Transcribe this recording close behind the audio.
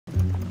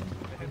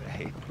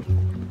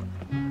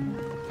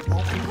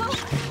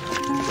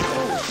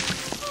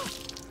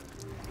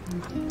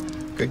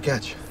Good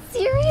catch.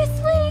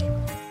 Seriously?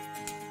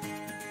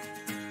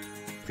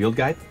 Field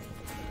guide?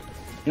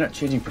 You're not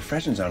changing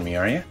professions on me,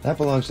 are you? That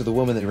belongs to the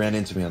woman that ran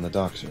into me on the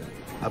dock, sir.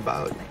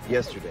 About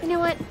yesterday. You know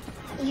what?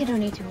 You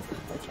don't need to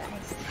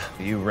apologize.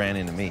 You ran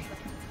into me.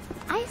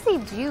 I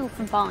saved you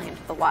from falling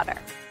into the water.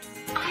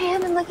 I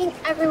have been looking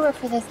everywhere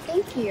for this.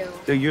 Thank you.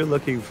 So you're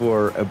looking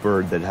for a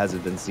bird that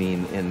hasn't been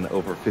seen in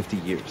over 50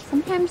 years.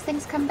 Sometimes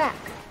things come back.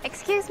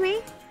 Excuse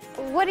me?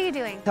 What are you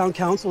doing? Town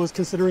council is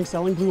considering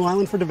selling Blue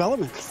Island for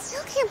development. I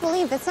still can't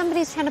believe that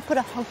somebody's trying to put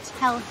a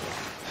hotel here.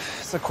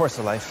 It's the course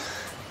of life.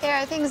 There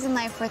are things in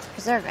life worth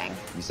preserving.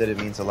 You said it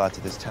means a lot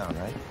to this town,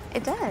 right?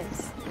 It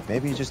does.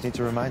 Maybe you just need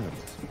to remind them.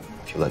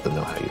 If you let them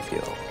know how you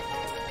feel,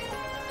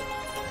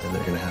 then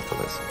they're gonna have to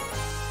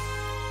listen.